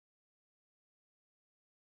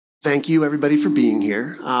Thank you, everybody, for being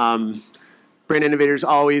here. Brand Innovators,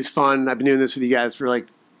 always fun. I've been doing this with you guys for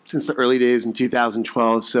since the early days in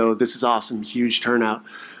 2012, so this is awesome, huge turnout.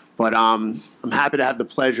 But I'm happy to have the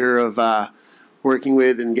pleasure of working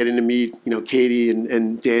with and getting to meet Katie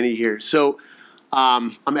and Dani here. So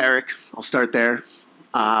I'm Eric. I'll start there.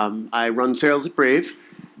 I run sales at Brave,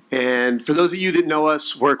 and for those of you that know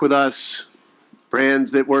us, work with us,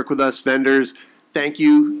 brands that work with us, vendors, thank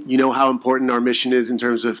you. You know how important our mission is in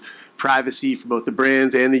terms of privacy for both the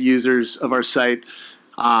brands and the users of our site.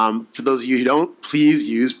 For those of you who don't, please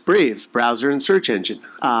use Brave, browser and search engine.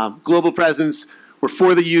 Global presence, we're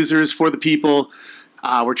for the users, for the people.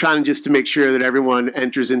 We're trying just to make sure that everyone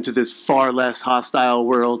enters into this far less hostile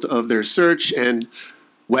world of their search and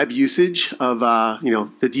web usage of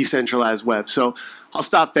the decentralized web. So I'll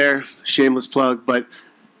stop there, shameless plug, but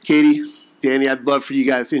Katie, Dani, I'd love for you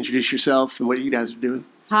guys to introduce yourself and what you guys are doing.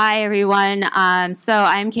 Hi, everyone. So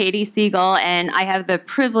I'm Katie Segall, and I have the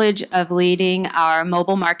privilege of leading our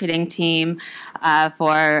mobile marketing team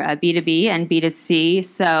for B2B and B2C.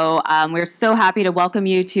 So we're so happy to welcome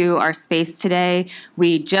you to our space today.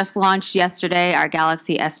 We just launched yesterday our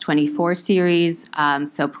Galaxy S24 series,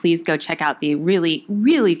 so please go check out the really,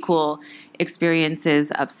 really cool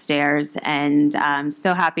experiences upstairs. And I'm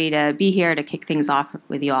so happy to be here to kick things off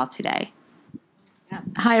with you all today.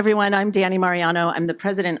 Hi, everyone. I'm Dani Mariano. I'm the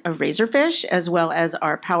president of Razorfish, as well as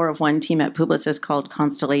our Power of One team at Publicis called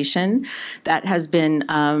Constellation. That has been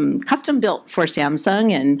custom built for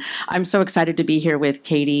Samsung, and I'm so excited to be here with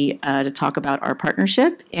Katie to talk about our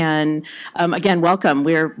partnership. And again, welcome.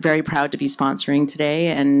 We're very proud to be sponsoring today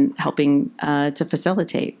and helping to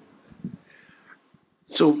facilitate.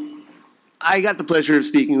 So I got the pleasure of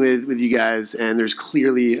speaking with you guys, and there's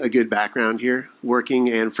clearly a good background here, working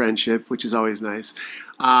and friendship, which is always nice.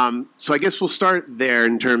 So I guess we'll start there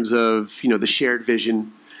in terms of the shared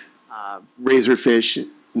vision, Razorfish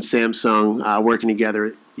and Samsung working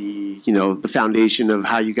together, the foundation of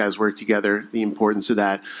how you guys work together, the importance of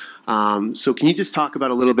that. So can you just talk about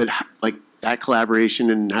a little bit like that collaboration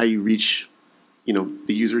and how you reach the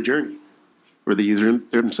user journey or the user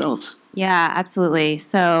themselves? Yeah, absolutely.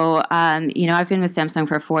 So, I've been with Samsung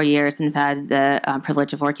for 4 years and have had the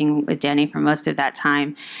privilege of working with Dani for most of that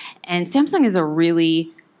time. And Samsung is a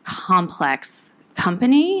really complex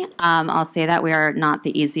company. I'll say that we are not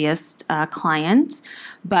the easiest client.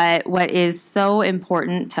 But what is so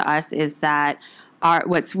important to us is that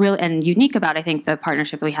what's real and unique about, I think, the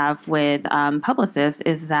partnership that we have with Publicis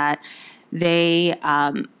is that they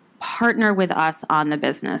partner with us on the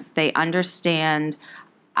business. They understand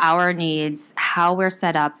our needs, how we're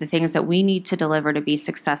set up, the things that we need to deliver to be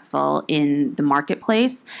successful in the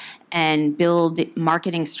marketplace, and build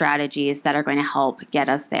marketing strategies that are going to help get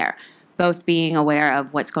us there. Both being aware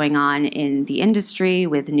of what's going on in the industry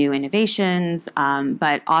with new innovations,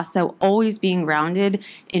 but also always being grounded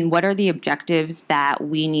in what are the objectives that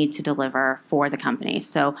we need to deliver for the company.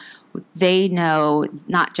 So they know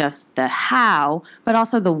not just the how, but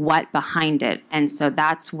also the what behind it. And so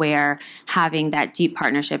that's where having that deep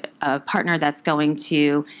partnership, a partner that's going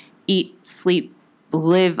to eat, sleep,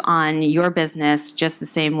 live on your business just the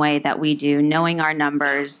same way that we do, knowing our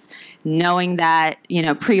numbers, knowing that,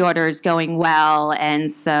 pre-order is going well, and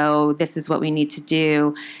so this is what we need to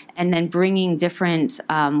do, and then bringing different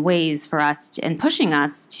ways for us and pushing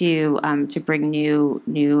us to bring new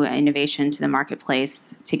innovation to the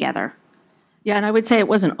marketplace together. Yeah, and I would say it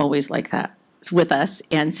wasn't always like that with us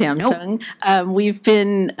and Samsung. Nope. We've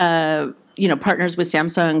been partners with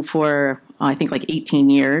Samsung for I think 18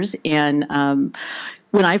 years, and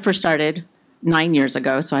when I first started 9 years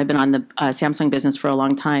ago, so I've been on the Samsung business for a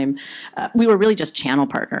long time, we were really just channel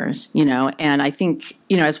partners, and I think,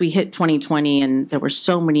 as we hit 2020 and there were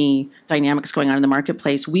so many dynamics going on in the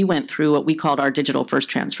marketplace, we went through what we called our digital first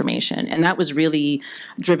transformation, and that was really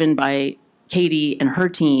driven by Katie and her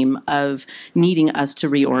team of needing us to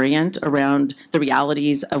reorient around the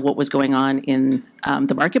realities of what was going on in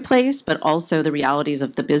the marketplace, but also the realities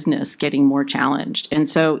of the business getting more challenged. And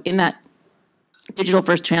so in that digital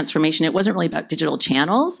first transformation, it wasn't really about digital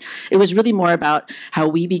channels. It was really more about how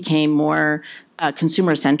we became more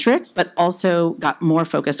consumer centric, but also got more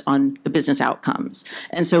focused on the business outcomes.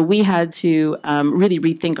 And so we had to really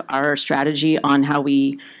rethink our strategy on how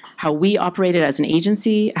we operated as an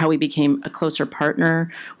agency, how we became a closer partner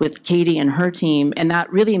with Katie and her team. And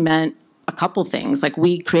that really meant a couple things. Like,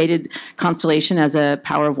 we created Constellation as a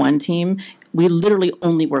Power of One team. We literally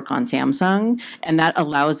only work on Samsung, and that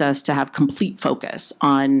allows us to have complete focus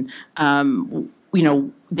on,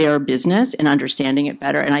 their business and understanding it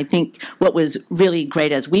better. And I think what was really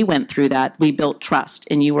great as we went through that, we built trust,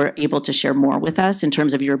 and you were able to share more with us in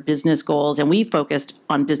terms of your business goals. And we focused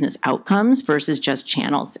on business outcomes versus just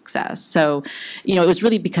channel success. So, it was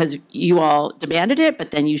really because you all demanded it,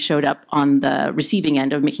 but then you showed up on the receiving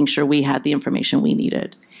end of making sure we had the information we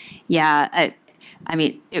needed. Yeah, I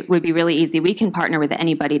mean, it would be really easy. We can partner with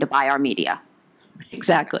anybody to buy our media.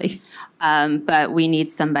 Exactly. But we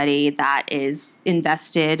need somebody that is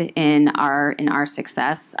invested in our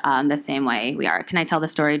success the same way we are. Can I tell the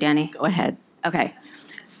story, Dani? Go ahead. Okay.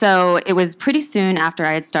 So it was pretty soon after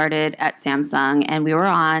I had started at Samsung, and we were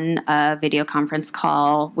on a video conference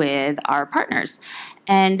call with our partners.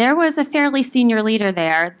 And there was a fairly senior leader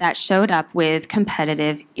there that showed up with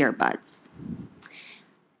competitive earbuds.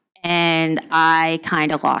 And I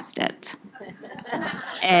kind of lost it.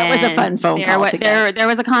 That was a fun phone call. There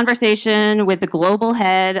was a conversation with the global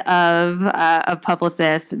head of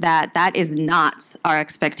publicists that is not our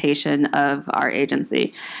expectation of our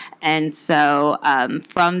agency. And so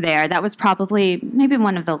from there, that was probably maybe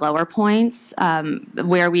one of the lower points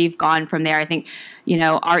where we've gone from there. I think,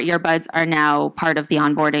 our earbuds are now part of the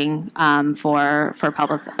onboarding for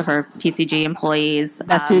PCG employees.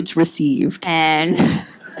 Message received.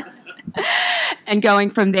 And going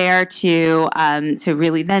from there to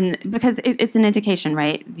really then, because it's an indication,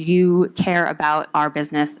 right? You care about our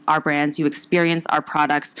business, our brands, you experience our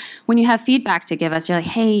products. When you have feedback to give us, you're like,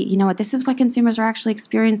 hey, you know what? This is what consumers are actually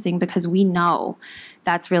experiencing, because we know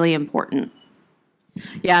that's really important.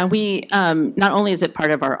 Yeah, we not only is it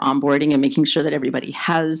part of our onboarding and making sure that everybody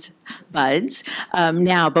has buds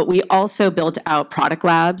now, but we also built out product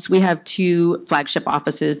labs. We have 2 flagship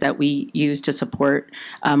offices that we use to support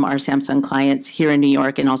our Samsung clients here in New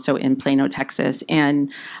York and also in Plano, Texas. And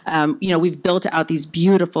we've built out these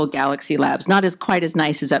beautiful Galaxy labs, not quite as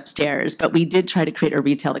nice as upstairs, but we did try to create a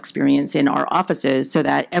retail experience in our offices so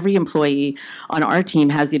that every employee on our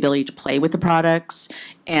team has the ability to play with the products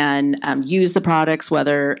and use the products,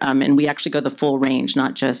 whether, and we actually go the full range,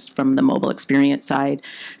 not just from the mobile experience side,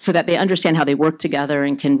 so that they understand how they work together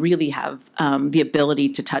and can really have the ability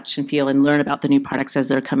to touch and feel and learn about the new products as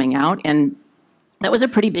they're coming out. And that was a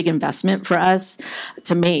pretty big investment for us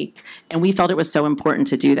to make, and we felt it was so important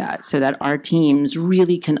to do that so that our teams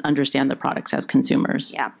really can understand the products as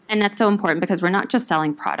consumers. Yeah, and that's so important because we're not just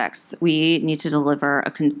selling products. We need to deliver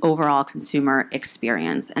an overall consumer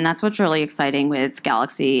experience, and that's what's really exciting with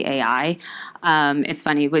Galaxy AI. It's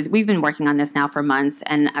funny, we've been working on this now for months,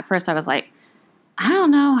 and at first I was like, I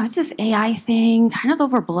don't know, is this AI thing kind of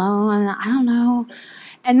overblown? I don't know.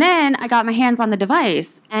 And then I got my hands on the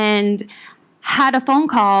device and had a phone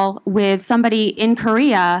call with somebody in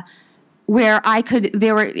Korea where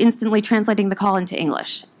they were instantly translating the call into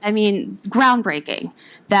English. I mean, groundbreaking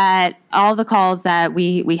that all the calls that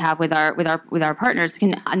we have with our partners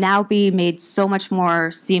can now be made so much more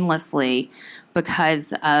seamlessly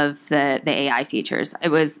because of the AI features. It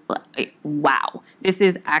was like, wow, this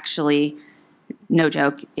is actually, no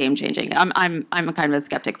joke, game changing. I'm a kind of a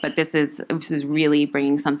skeptic, but this is really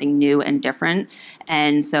bringing something new and different.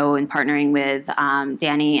 And so, in partnering with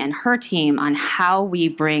Dani and her team on how we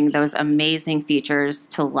bring those amazing features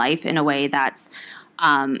to life in a way that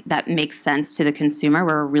makes sense to the consumer,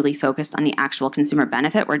 we're really focused on the actual consumer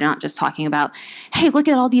benefit. We're not just talking about, hey, look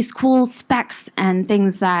at all these cool specs and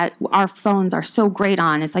things that our phones are so great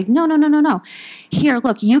on. It's like, no. Here,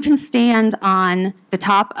 look, you can stand on the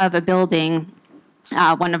top of a building.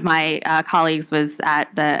 One of my colleagues was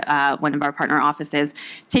at one of our partner offices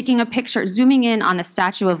taking a picture, zooming in on the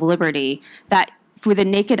Statue of Liberty that with a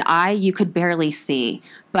naked eye you could barely see,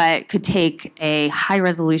 but could take a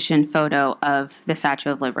high-resolution photo of the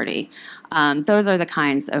Statue of Liberty. Those are the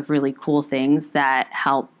kinds of really cool things that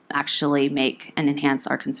help actually make and enhance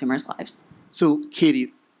our consumers' lives. So,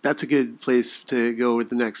 Katie, that's a good place to go with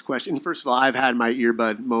the next question. First of all, I've had my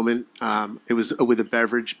earbud moment. It was with a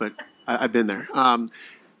beverage, but I've been there.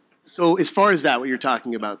 So as far as that, what you're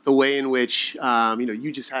talking about, the way in which,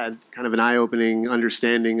 you just had kind of an eye-opening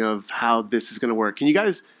understanding of how this is going to work. Can you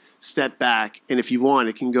guys step back? And if you want,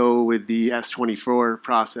 it can go with the S24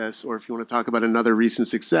 process, or if you want to talk about another recent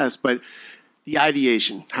success, but the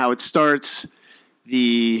ideation, how it starts,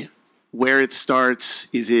 where it starts.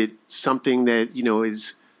 Is it something that,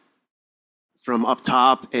 is from up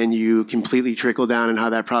top and you completely trickle down and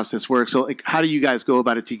how that process works? So how do you guys go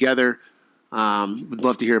about it together? Would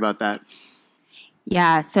love to hear about that.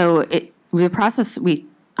 Yeah, so the process, we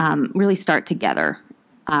really start together.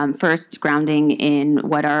 First, grounding in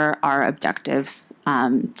what are our objectives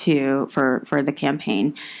for the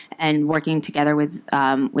campaign, and working together with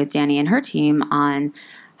Dani and her team on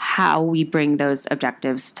how we bring those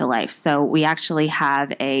objectives to life. So we actually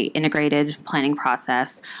have a integrated planning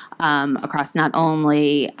process across not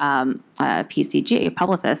only PCG,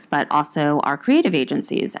 Publicis, but also our creative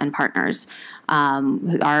agencies and partners,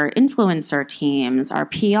 our influencer teams, our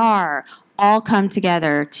PR, all come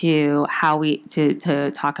together to how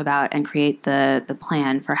to talk about and create the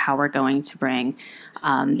plan for how we're going to bring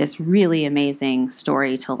this really amazing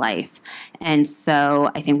story to life. And so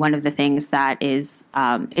I think one of the things that is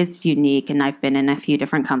unique, and I've been in a few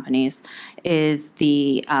different companies, is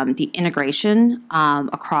the integration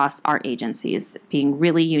across our agencies being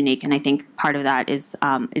really unique. And I think part of that is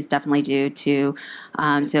definitely due to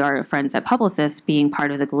our friends at Publicis being part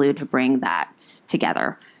of the glue to bring that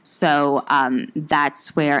together. So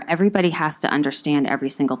that's where everybody has to understand every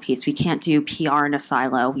single piece. We can't do PR in a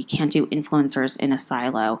silo. We can't do influencers in a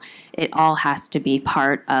silo. It all has to be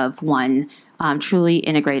part of one truly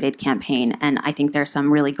integrated campaign. And I think there's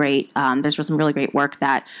some really great work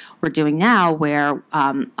that we're doing now where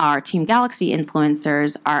our Team Galaxy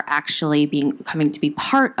influencers are actually coming to be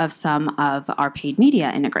part of some of our paid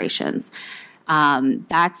media integrations.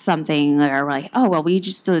 That's something where we're like, oh, well, we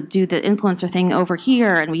used to do the influencer thing over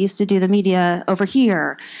here, and we used to do the media over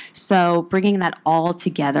here. So bringing that all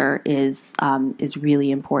together is really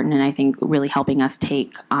important, and I think really helping us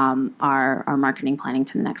take our marketing planning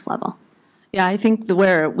to the next level. Yeah, I think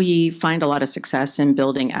where we find a lot of success in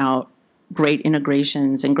building out great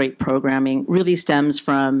integrations and great programming really stems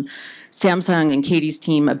from Samsung and Katie's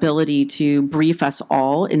team ability to brief us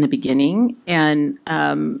all in the beginning and,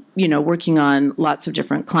 working on lots of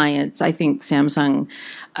different clients. I think Samsung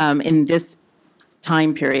in this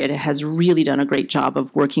time period has really done a great job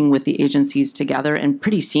of working with the agencies together and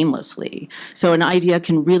pretty seamlessly. So an idea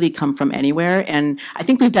can really come from anywhere. And I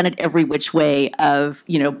think we've done it every which way of,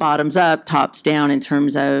 bottoms up, tops down in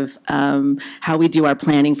terms of how we do our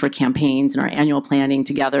planning for campaigns and our annual planning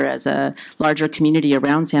together as a larger community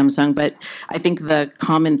around Samsung. But I think the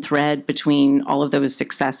common thread between all of those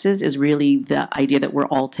successes is really the idea that we're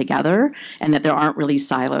all together and that there aren't really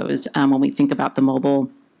silos when we think about the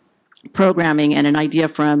mobile programming, and an idea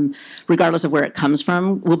from, regardless of where it comes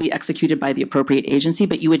from, will be executed by the appropriate agency,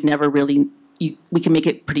 but you would never really, we can make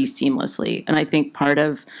it pretty seamlessly. And I think part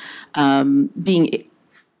of being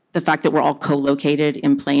the fact that we're all co-located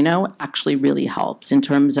in Plano actually really helps in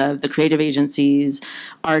terms of the creative agencies,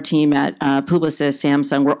 our team at Publicis,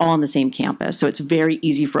 Samsung, we're all on the same campus. So it's very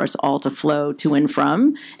easy for us all to flow to and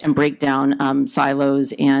from and break down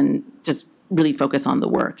silos and just really focus on the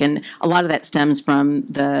work. And a lot of that stems from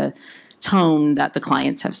the tone that the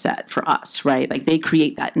clients have set for us, right? Like they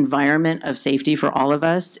create that environment of safety for all of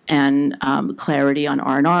us and clarity on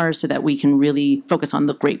R&R so that we can really focus on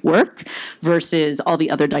the great work versus all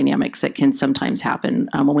the other dynamics that can sometimes happen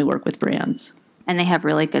when we work with brands. And they have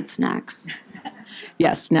really good snacks.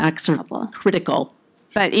 Yes, snacks are critical.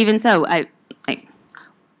 But even so,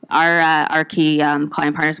 our key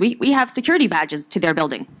client partners, we have security badges to their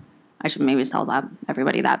building. I should maybe tell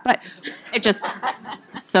everybody that, but it just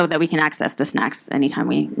so that we can access the snacks anytime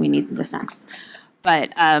we need the snacks. But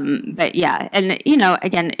yeah, and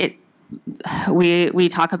again, we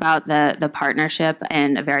talk about the partnership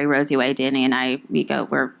in a very rosy way. Dani and I, we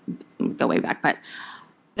go way back, but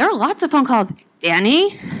there are lots of phone calls.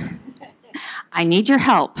 Dani, I need your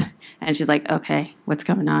help, and she's like, okay, what's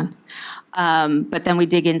going on? But then we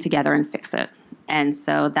dig in together and fix it. And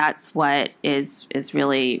so that's what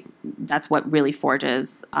really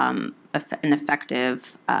forges an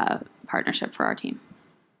effective partnership for our team.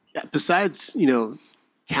 Yeah, besides,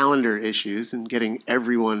 calendar issues and getting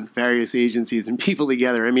everyone, various agencies and people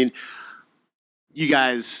together, I mean, you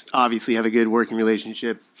guys obviously have a good working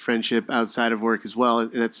relationship, friendship outside of work as well.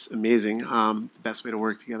 And that's amazing. The best way to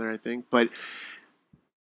work together, I think. But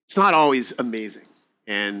it's not always amazing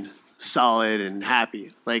and solid and happy.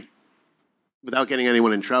 Like, without getting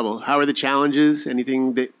anyone in trouble, how are the challenges?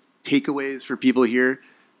 Anything that takeaways for people here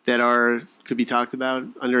that could be talked about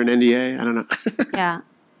under an NDA? I don't know. Yeah,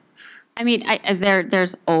 I mean,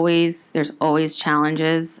 there's always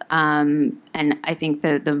challenges, and I think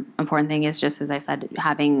the important thing is just, as I said,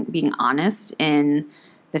 being honest in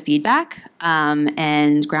the feedback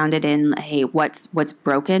and grounded in, hey, what's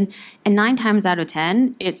broken, and 9 times out of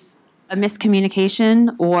 10, it's a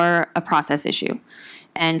miscommunication or a process issue.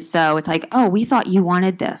 And so it's like, oh, we thought you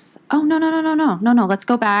wanted this. Oh, no. Let's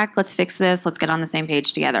go back. Let's fix this. Let's get on the same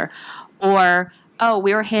page together. Or, oh,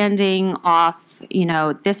 we were handing off,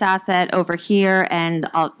 this asset over here, and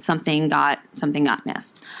something got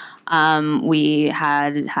missed. We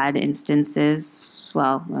had instances.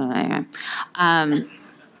 Well,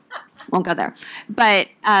 won't go there. But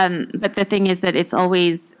the thing is that it's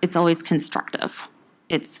always constructive.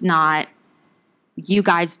 It's not, you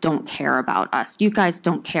guys don't care about us. You guys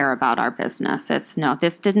don't care about our business. It's no,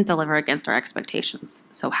 this didn't deliver against our expectations.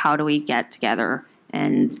 So how do we get together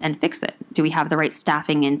and fix it? Do we have the right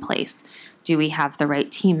staffing in place? Do we have the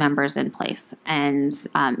right team members in place? And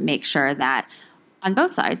make sure that on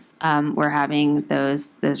both sides, we're having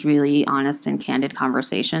those really honest and candid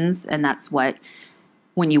conversations. And that's what,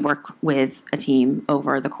 when you work with a team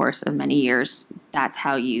over the course of many years, that's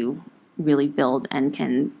how you really build and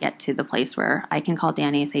can get to the place where I can call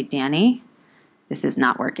Dani and say, Dani, this is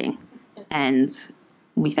not working. And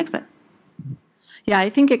we fix it. Yeah,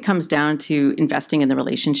 I think it comes down to investing in the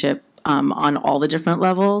relationship on all the different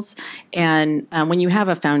levels. And when you have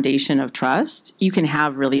a foundation of trust, you can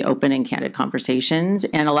have really open and candid conversations.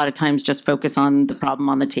 And a lot of times just focus on the problem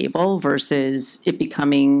on the table versus it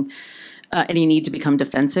becoming any need to become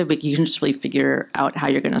defensive, but you can just really figure out how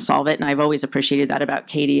you're going to solve it. And I've always appreciated that about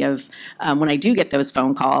Katie of when I do get those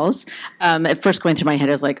phone calls, at first going through my head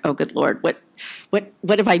is like, oh, good Lord, what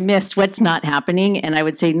have I missed? What's not happening? And I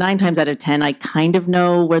would say 9 times out of 10, I kind of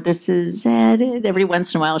know where this is headed. Every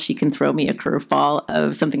once in a while, she can throw me a curveball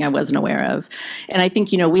of something I wasn't aware of. And I think,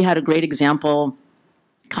 we had a great example.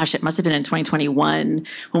 Gosh, it must have been in 2021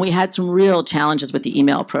 when we had some real challenges with the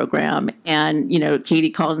email program. And, Katie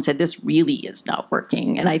called and said, this really is not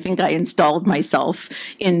working. And I think I installed myself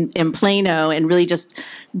in Plano and really just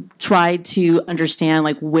tried to understand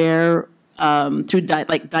where through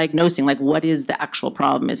diagnosing, what is the actual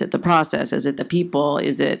problem? Is it the process? Is it the people?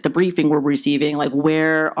 Is it the briefing we're receiving?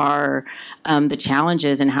 Where are the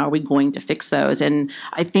challenges and how are we going to fix those? And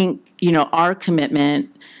I think, our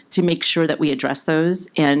commitment to make sure that we address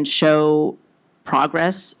those and show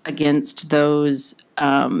progress against those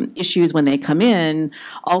issues when they come in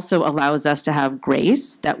also allows us to have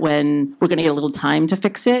grace that when we're going to get a little time to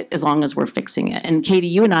fix it, as long as we're fixing it. And Katie,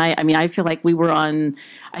 you and I feel like I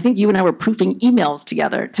think you and I were proofing emails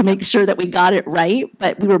together to make sure that we got it right,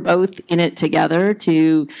 but we were both in it together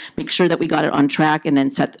to make sure that we got it on track and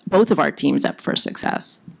then set both of our teams up for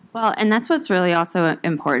success. Well, and that's what's really also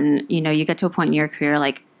important. You get to a point in your career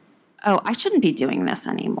oh, I shouldn't be doing this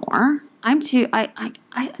anymore.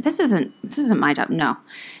 This isn't my job. No,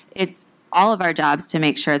 it's all of our jobs to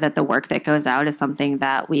make sure that the work that goes out is something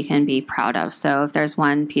that we can be proud of. So if there's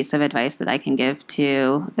one piece of advice that I can give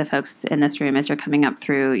to the folks in this room as you're coming up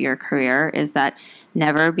through your career is that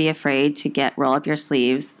never be afraid to roll up your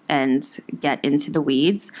sleeves and get into the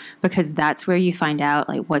weeds, because that's where you find out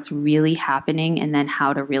what's really happening and then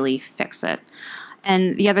how to really fix it.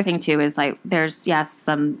 And the other thing too is there's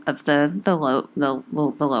some of the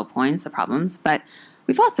low points, the problems, but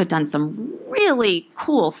we've also done some really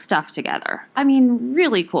cool stuff together. I mean,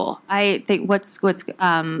 really cool. I think what's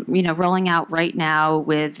rolling out right now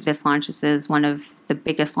with this launch, this is one of the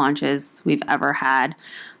biggest launches we've ever had.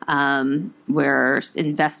 We're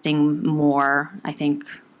investing more, I think,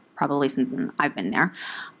 probably since I've been there.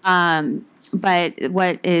 But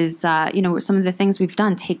what is, some of the things we've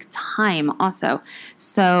done take time also.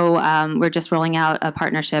 So we're just rolling out a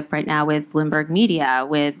partnership right now with Bloomberg Media,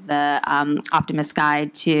 with the Optimist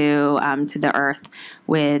Guide to the Earth,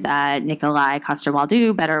 with Nikolai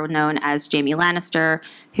Coster-Waldau, better known as Jamie Lannister,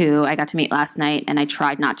 who I got to meet last night, and I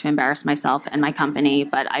tried not to embarrass myself and my company,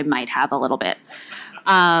 but I might have a little bit.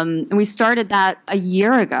 We started that a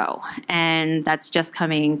year ago, and that's just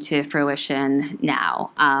coming to fruition now.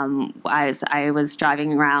 I was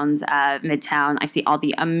driving around Midtown. I see all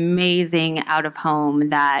the amazing out of home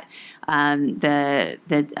that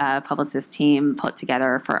the Publicist team put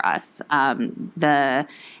together for us.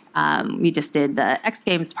 We just did the X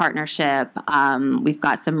Games partnership. We've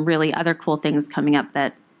got some really other cool things coming up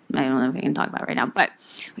that I don't know if we can talk about right now, but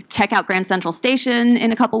check out Grand Central Station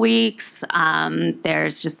in a couple weeks.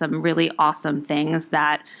 There's just some really awesome things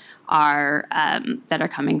that are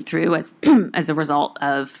coming through as as a result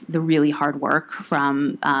of the really hard work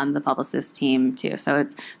from the Publicist team too. So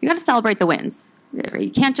you got to celebrate the wins.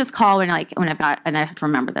 You can't just call when I have to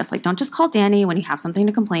remember this. Don't just call Dani when you have something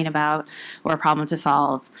to complain about or a problem to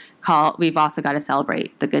solve. We've also got to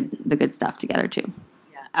celebrate the good stuff together too.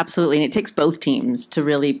 Absolutely. And it takes both teams to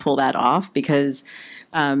really pull that off because,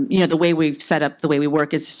 the way we've set up, the way we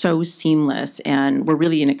work is so seamless and we're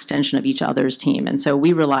really an extension of each other's team. And so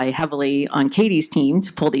we rely heavily on Katie's team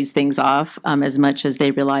to pull these things off as much as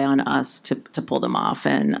they rely on us to pull them off.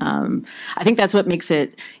 And I think that's what makes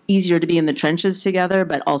it easier to be in the trenches together,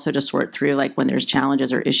 but also to sort through when there's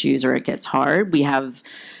challenges or issues or it gets hard. We have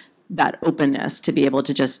that openness to be able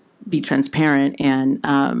to just be transparent. And,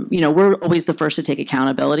 we're always the first to take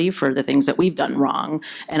accountability for the things that we've done wrong.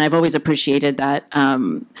 And I've always appreciated that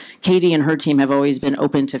Katie and her team have always been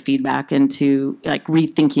open to feedback and to like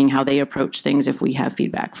rethinking how they approach things if we have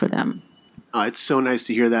feedback for them. It's so nice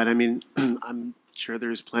to hear that. I mean, I'm sure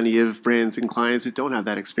there's plenty of brands and clients that don't have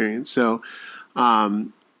that experience. So,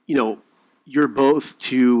 you're both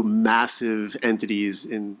two massive entities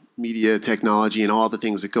in media technology and all the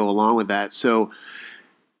things that go along with that. So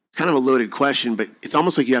kind of a loaded question, but it's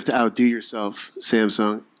almost like you have to outdo yourself,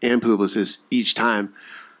 Samsung and Publicis, each time.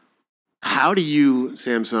 How do you,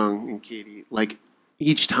 Samsung and Katie, like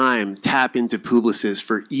each time tap into Publicis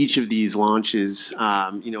for each of these launches,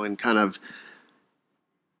 and kind of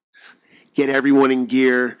get everyone in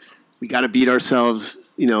gear? We got to beat ourselves,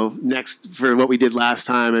 next for what we did last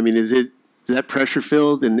time. I mean, is that pressure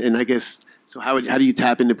filled? And I guess, so how do you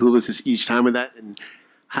tap into Publicis each time with that? And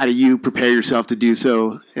how do you prepare yourself to do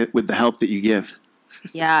so with the help that you give?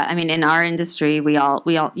 Yeah, I mean, in our industry, you all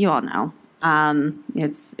know,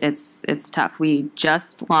 it's tough. We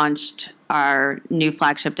just launched our new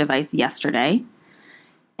flagship device yesterday,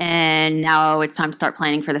 and now it's time to start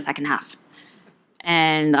planning for the second half.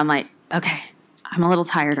 And I'm like, okay, I'm a little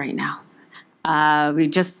tired right now. We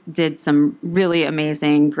just did some really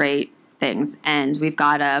amazing, great things, and we've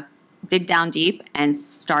got to dig down deep and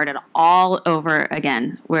start it all over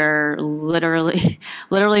again. We're literally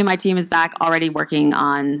my team is back already working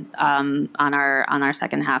on our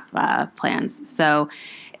second half plans. So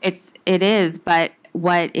it is, but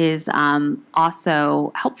what is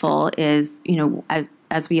also helpful is,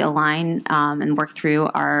 as we align and work through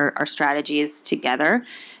our strategies together,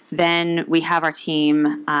 then we have our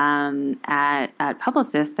team at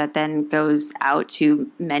Publicis that then goes out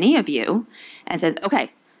to many of you and says,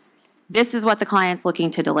 okay, this is what the client's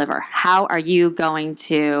looking to deliver. How are you going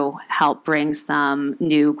to help bring some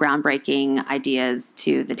new groundbreaking ideas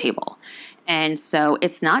to the table? And so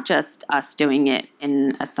it's not just us doing it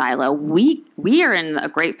in a silo. We are in a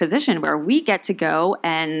great position where we get to go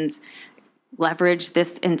and leverage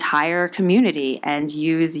this entire community and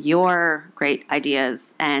use your great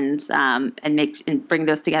ideas and bring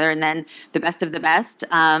those together, and then the best of the best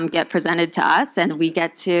get presented to us, and we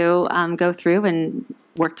get to go through and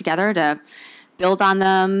work together to build on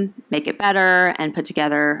them, make it better, and put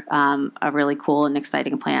together a really cool and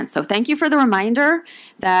exciting plan. So thank you for the reminder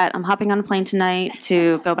that I'm hopping on a plane tonight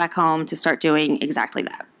to go back home to start doing exactly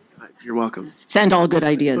that. You're welcome. Send all good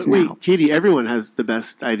ideas now. Wait, Katie, everyone has the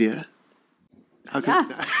best idea.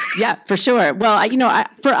 Yeah, for sure. Well,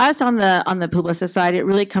 for us on the Publicis side, it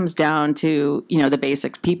really comes down to, the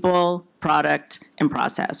basics: people, product, and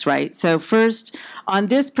process, right? So first, on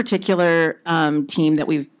this particular team that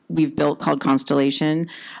we've built called Constellation,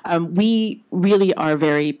 we really are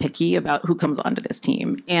very picky about who comes onto this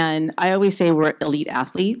team. And I always say we're elite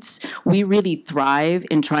athletes. We really thrive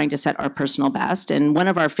in trying to set our personal best. And one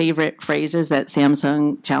of our favorite phrases that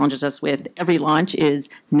Samsung challenges us with every launch is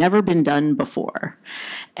never been done before.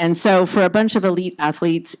 And so for a bunch of elite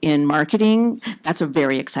athletes in marketing, that's a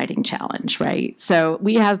very exciting challenge, right? So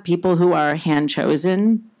we have people who are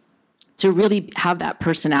hand-chosen to really have that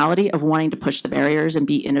personality of wanting to push the barriers and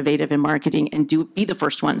be innovative in marketing and be the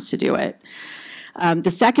first ones to do it.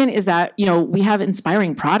 The second is that, we have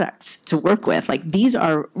inspiring products to work with. Like, these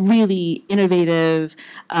are really innovative,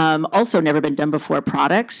 also never been done before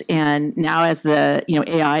products. And now as the,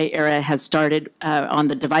 AI era has started on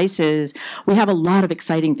the devices, we have a lot of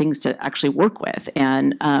exciting things to actually work with,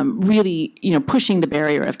 and really, pushing the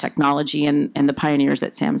barrier of technology and the pioneers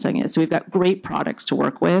that Samsung is. So we've got great products to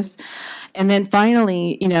work with. And then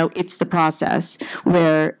finally, it's the process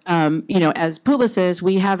where, as Publicis,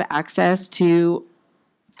 we have access to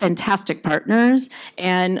fantastic partners.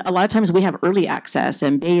 And a lot of times we have early access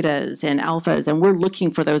and betas and alphas, and we're looking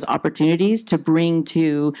for those opportunities to bring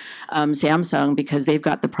to Samsung, because they've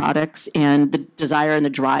got the products and the desire and the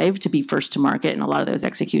drive to be first to market in a lot of those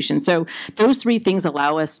executions. So those three things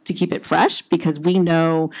allow us to keep it fresh, because we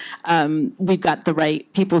know we've got the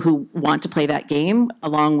right people who want to play that game,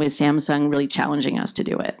 along with Samsung really challenging us to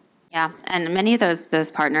do it. Yeah, and many of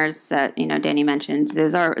those partners that Dani mentioned,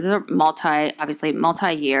 those are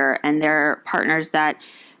multi-year, and they're partners that,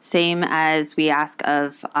 same as we ask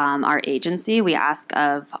of our agency, we ask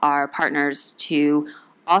of our partners to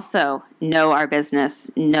also know our business,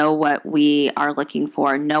 know what we are looking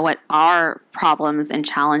for, know what our problems and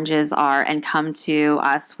challenges are, and come to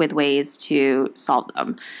us with ways to solve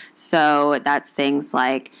them. So that's things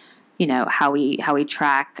like, how we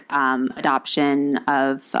track adoption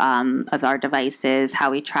of our devices,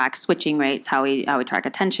 how we track switching rates, how we track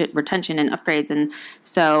retention and upgrades. And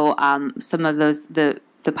so some of those the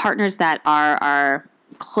partners that are our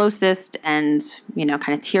closest and kind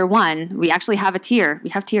of tier one, we actually have a tier. We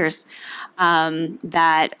have tiers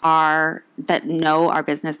that know our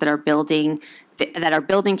business, that are building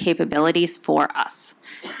capabilities for us.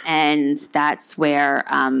 And that's where,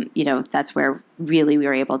 really we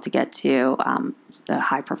were able to get to the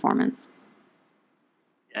high performance.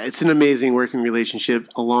 Yeah, it's an amazing working relationship,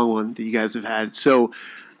 a long one that you guys have had. So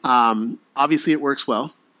obviously it works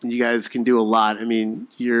well. You guys can do a lot. I mean,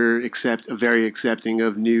 you're very accepting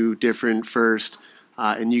of new, different, first,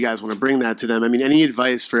 and you guys want to bring that to them. I mean, any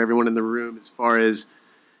advice for everyone in the room as far as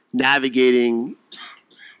navigating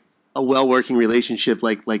a well-working relationship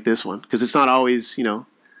like this one? Because it's not always,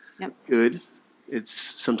 good. It's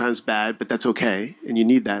sometimes bad, but that's okay, and you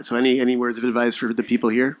need that. So any words of advice for the people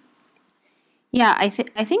here? Yeah, I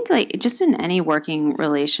think like just in any working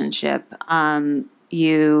relationship,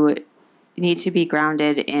 you need to be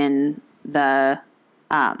grounded in the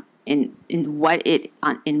in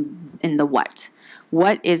the what.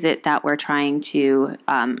 What is it that we're trying to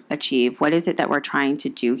achieve? What is it that we're trying to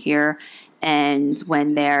do here? And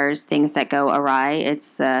when there's things that go awry,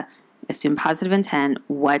 it's assume positive intent.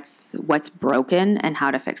 What's broken and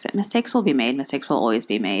how to fix it. Mistakes will be made. Mistakes will always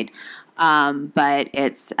be made. But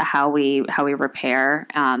it's how we repair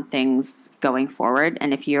things going forward.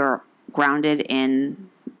 And if you're grounded in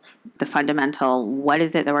the fundamental, what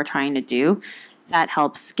is it that we're trying to do, that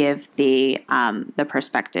helps give the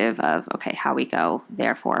perspective of, okay, how we go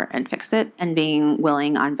therefore and fix it, and being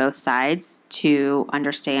willing on both sides to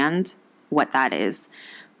understand what that is.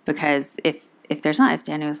 Because if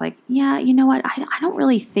Dani was like, yeah, you know what, I don't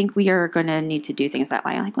really think we are going to need to do things that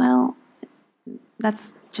way. I'm like, well,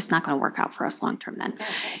 that's just not going to work out for us long term then.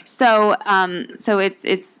 So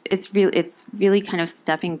it's really kind of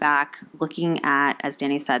stepping back, looking at, as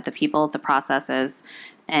Dani said, the people, the processes,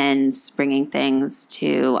 and bringing things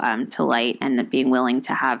to light, and being willing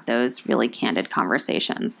to have those really candid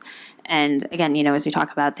conversations. And again, as we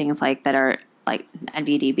talk about things like that are like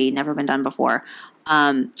NVDB, never been done before,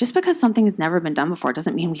 just because something has never been done before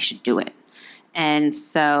doesn't mean we should do it. And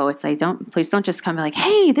so it's like, please don't just come and be like,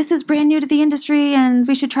 hey, this is brand new to the industry and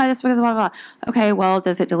we should try this because blah, blah, blah. Okay, well,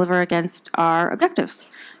 does it deliver against our objectives?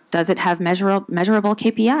 Does it have measurable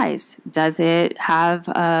KPIs? Does it have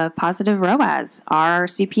positive ROAS? Are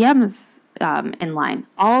CPMs in line?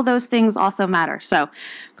 All those things also matter. So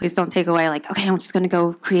please don't take away like, okay, I'm just going to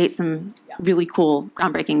go create some really cool,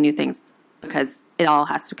 groundbreaking new things, because it all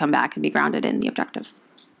has to come back and be grounded in the objectives.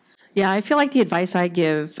 Yeah, I feel like the advice I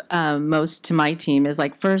give most to my team is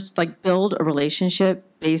like, first, like build a relationship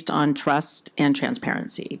based on trust and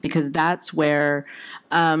transparency, because that's where,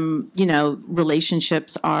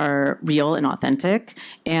 relationships are real and authentic.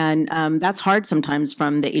 And that's hard sometimes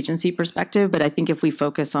from the agency perspective. But I think if we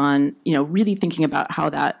focus on, really thinking about how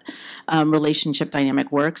that relationship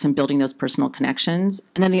dynamic works and building those personal connections.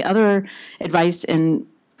 And then the other advice and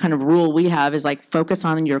kind of rule we have is like, focus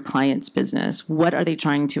on your client's business. What are they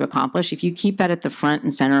trying to accomplish? If you keep that at the front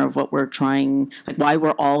and center of what we're trying, like why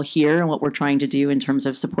we're all here and what we're trying to do in terms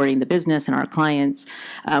of supporting the business and our clients,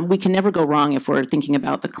 we can never go wrong if we're thinking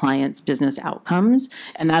about the client's business outcomes.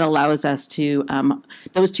 And that allows us to,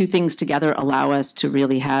 those two things together allow us to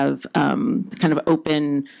really have kind of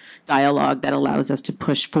open dialogue that allows us to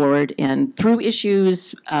push forward and through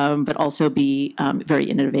issues, but also be very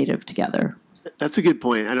innovative together. That's a good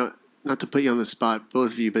point. Not to put you on the spot,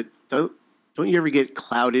 both of you, but don't you ever get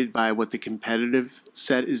clouded by what the competitive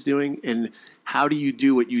set is doing? And how do you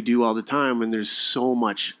do what you do all the time when there's so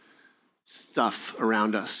much stuff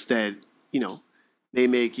around us that, may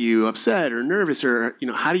make you upset or nervous, or,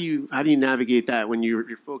 how do you navigate that when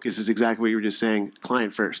your focus is exactly what you were just saying,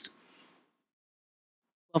 client first?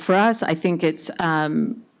 Well, for us, I think it's,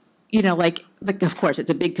 of course, it's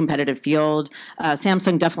a big competitive field.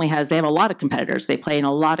 Samsung definitely they have a lot of competitors. They play in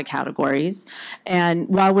a lot of categories. And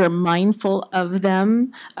while we're mindful of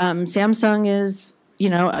them, Samsung is,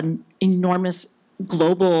 an enormous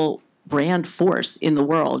global brand force in the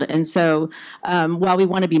world. And so while we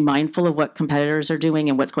want to be mindful of what competitors are doing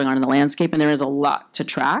and what's going on in the landscape, and there is a lot to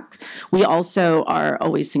track, we also are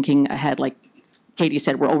always thinking ahead, like Katie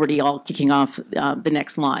said, we're already all kicking off the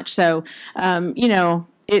next launch. So,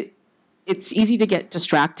 it's easy to get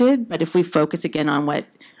distracted, but if we focus again on what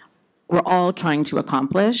we're all trying to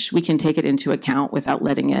accomplish, we can take it into account without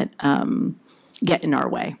letting it get in our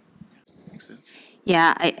way. Makes sense.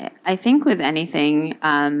 Yeah, I think with anything,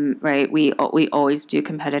 right, we always do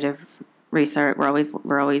competitive research. We're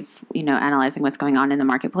always analyzing what's going on in the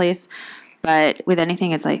marketplace. But with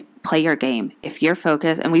anything, it's like play your game. If you're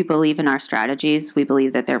focused, and we believe in our strategies, we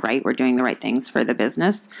believe that they're right. We're doing the right things for the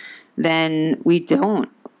business. Then we don't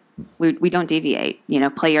deviate.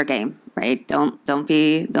 Play your game, right? Don't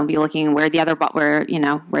be looking where the other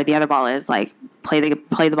ball is. Like play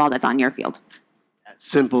the ball that's on your field.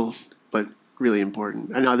 Simple, but really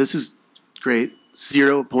important. I know this is great.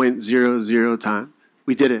 0.00 time.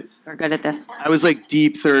 We did it. We're good at this. I was like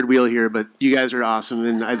deep third wheel here, but you guys are awesome,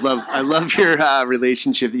 and I love your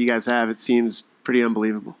relationship that you guys have. It seems pretty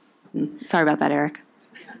unbelievable. Sorry about that, Eric.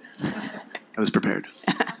 I was prepared.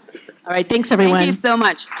 All right, thanks everyone. Thank you so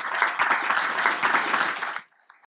much.